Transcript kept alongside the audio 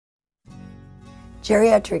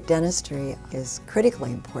Geriatric dentistry is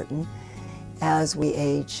critically important. As we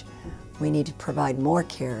age, we need to provide more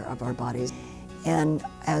care of our bodies. And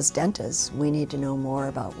as dentists, we need to know more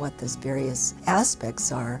about what these various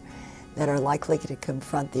aspects are that are likely to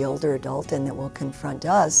confront the older adult and that will confront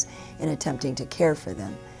us in attempting to care for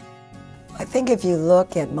them. I think if you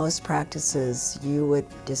look at most practices, you would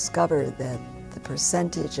discover that the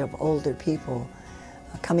percentage of older people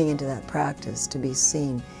coming into that practice to be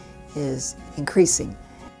seen is increasing.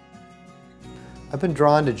 I've been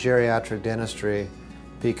drawn to geriatric dentistry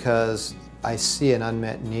because I see an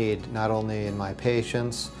unmet need not only in my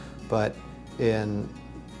patients but in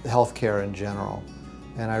healthcare in general.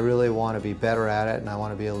 And I really want to be better at it, and I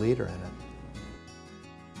want to be a leader in it.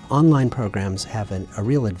 Online programs have a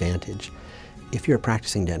real advantage. If you're a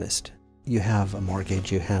practicing dentist, you have a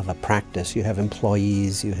mortgage, you have a practice, you have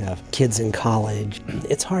employees, you have kids in college.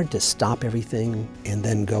 It's hard to stop everything and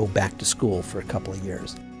then go back to school for a couple of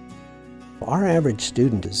years. Our average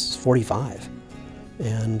student is 45,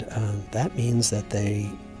 and that means that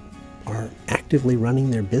they are actively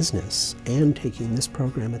running their business and taking this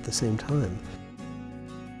program at the same time.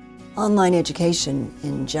 Online education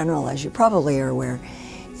in general, as you probably are aware,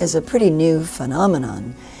 is a pretty new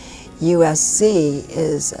phenomenon. USC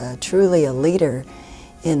is truly a leader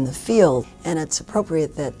in the field, and it's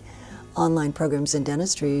appropriate that online programs in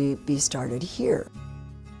dentistry be started here.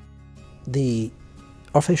 The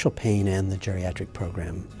Orofacial pain and the geriatric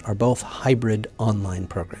program are both hybrid online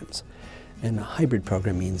programs. And a hybrid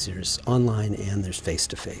program means there's online and there's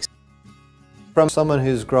face-to-face. From someone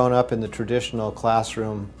who's grown up in the traditional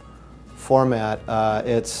classroom format,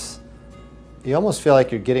 you almost feel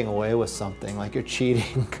like you're getting away with something, like you're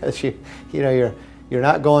cheating, because you're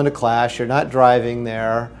not going to class, you're not driving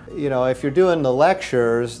there. You know, if you're doing the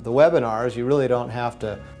lectures, the webinars, you really don't have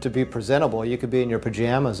to be presentable. You could be in your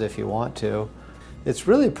pajamas if you want to. It's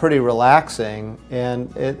really pretty relaxing,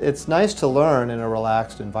 and it's nice to learn in a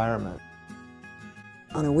relaxed environment.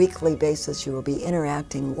 On a weekly basis, you will be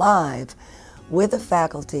interacting live with the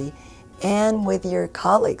faculty and with your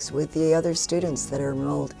colleagues, with the other students that are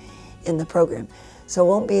enrolled in the program. So it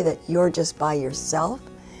won't be that you're just by yourself,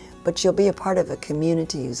 but you'll be a part of a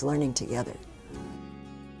community who's learning together.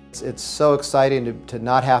 It's so exciting to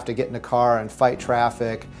not have to get in a car and fight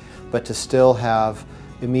traffic, but to still have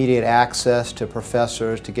immediate access to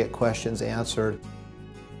professors to get questions answered.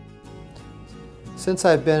 Since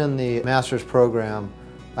I've been in the master's program,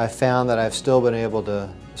 I've found that I've still been able to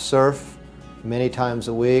surf many times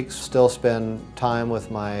a week, still spend time with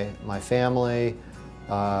my family.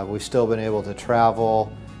 We've still been able to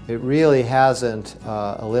travel. It really hasn't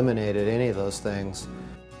eliminated any of those things.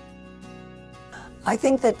 I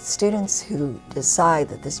think that students who decide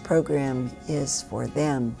that this program is for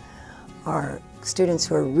them are students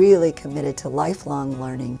who are really committed to lifelong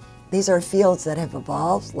learning. These are fields that have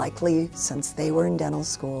evolved, likely since they were in dental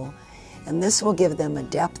school, and this will give them a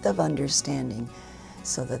depth of understanding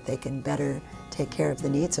so that they can better take care of the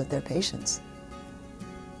needs of their patients.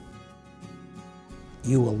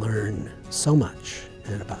 You will learn so much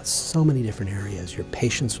and about so many different areas. Your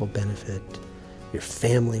patients will benefit, your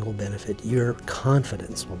family will benefit, your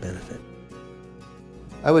confidence will benefit.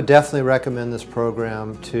 I would definitely recommend this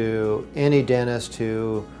program to any dentist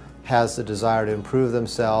who has the desire to improve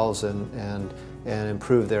themselves and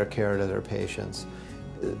improve their care to their patients.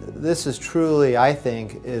 This is truly, I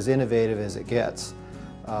think, as innovative as it gets.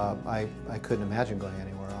 I couldn't imagine going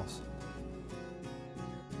anywhere